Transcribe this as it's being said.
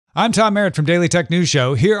I'm Tom Merritt from Daily Tech News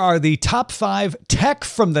Show. Here are the top 5 tech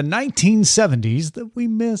from the 1970s that we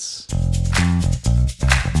miss.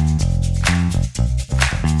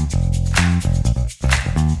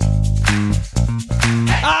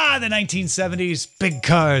 The 1970s. Big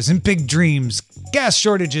cars and big dreams. Gas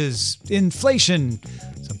shortages. Inflation.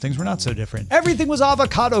 Some things were not so different. Everything was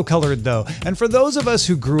avocado colored, though. And for those of us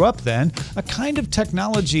who grew up then, a kind of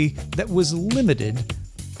technology that was limited,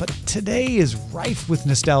 but today is rife with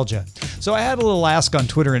nostalgia. So I had a little ask on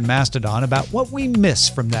Twitter and Mastodon about what we miss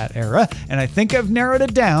from that era, and I think I've narrowed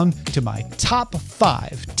it down to my top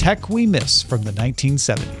 5 tech we miss from the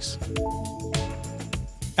 1970s.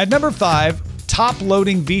 At number 5,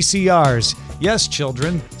 top-loading VCRs. Yes,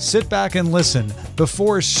 children, sit back and listen.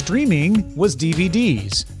 Before streaming was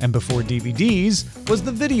DVDs, and before DVDs was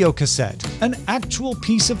the video cassette, an actual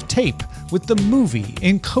piece of tape with the movie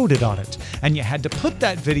encoded on it. And you had to put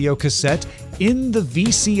that video cassette in the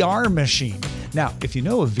VCR machine. Now, if you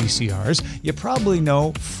know of VCRs, you probably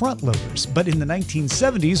know front loaders. But in the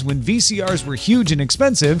 1970s, when VCRs were huge and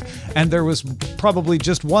expensive, and there was probably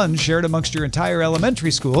just one shared amongst your entire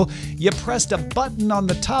elementary school, you pressed a button on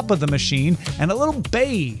the top of the machine and a little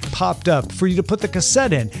bay popped up for you to put the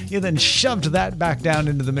cassette in. You then shoved that back down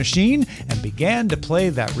into the machine and began to play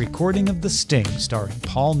that recording of The Sting starring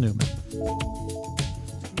Paul Newman.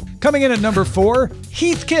 Coming in at number 4,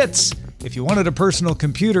 Heath kits. If you wanted a personal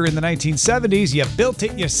computer in the 1970s, you built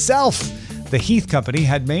it yourself. The Heath Company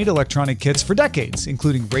had made electronic kits for decades,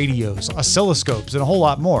 including radios, oscilloscopes, and a whole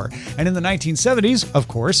lot more. And in the 1970s, of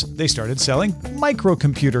course, they started selling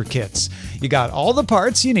microcomputer kits. You got all the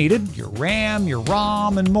parts you needed, your RAM, your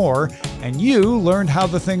ROM, and more, and you learned how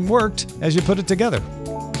the thing worked as you put it together.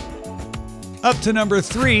 Up to number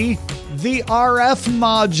 3, the RF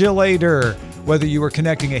modulator. Whether you were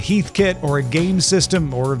connecting a Heath kit or a game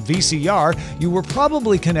system or a VCR, you were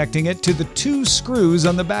probably connecting it to the 2 screws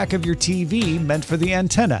on the back of your TV meant for the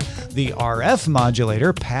antenna. The RF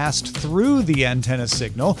modulator passed through the antenna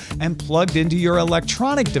signal and plugged into your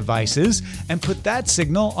electronic devices and put that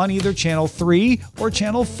signal on either channel 3 or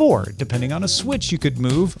channel 4, depending on a switch you could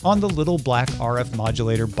move on the little black RF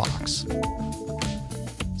modulator box.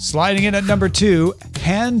 Sliding in at number 2,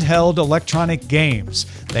 handheld electronic games.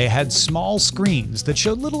 They had small screens that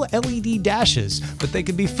showed little LED dashes, but they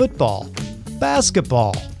could be football,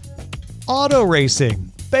 basketball, auto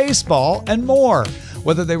racing, baseball, and more.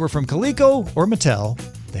 Whether they were from Coleco or Mattel,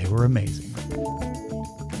 they were amazing.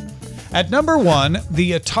 At number 1,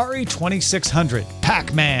 the Atari 2600.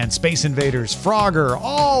 Pac-Man, Space Invaders, Frogger,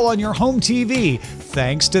 all on your home TV,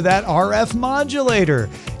 thanks to that RF modulator.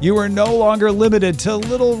 You were no longer limited to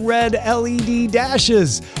little red LED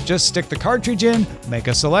dashes. Just stick the cartridge in, make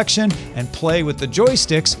a selection, and play with the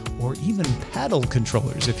joysticks or even paddle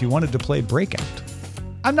controllers if you wanted to play Breakout.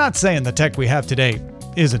 I'm not saying the tech we have today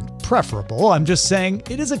isn't preferable. I'm just saying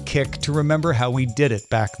it is a kick to remember how we did it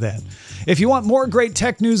back then. If you want more great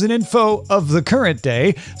tech news and info of the current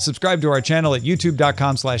day, subscribe to our channel at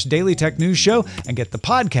youtube.com/dailytechnewsshow and get the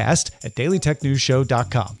podcast at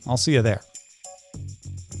dailytechnewsshow.com. I'll see you there.